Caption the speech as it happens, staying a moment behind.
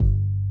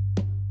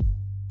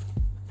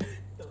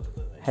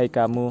Hai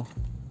kamu,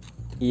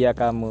 iya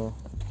kamu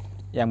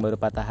yang baru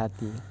patah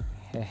hati.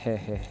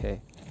 Hehehehe.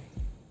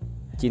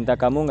 Cinta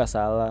kamu gak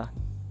salah,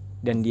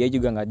 dan dia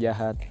juga gak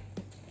jahat.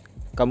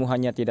 Kamu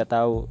hanya tidak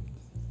tahu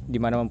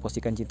di mana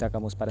memposisikan cinta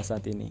kamu pada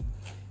saat ini.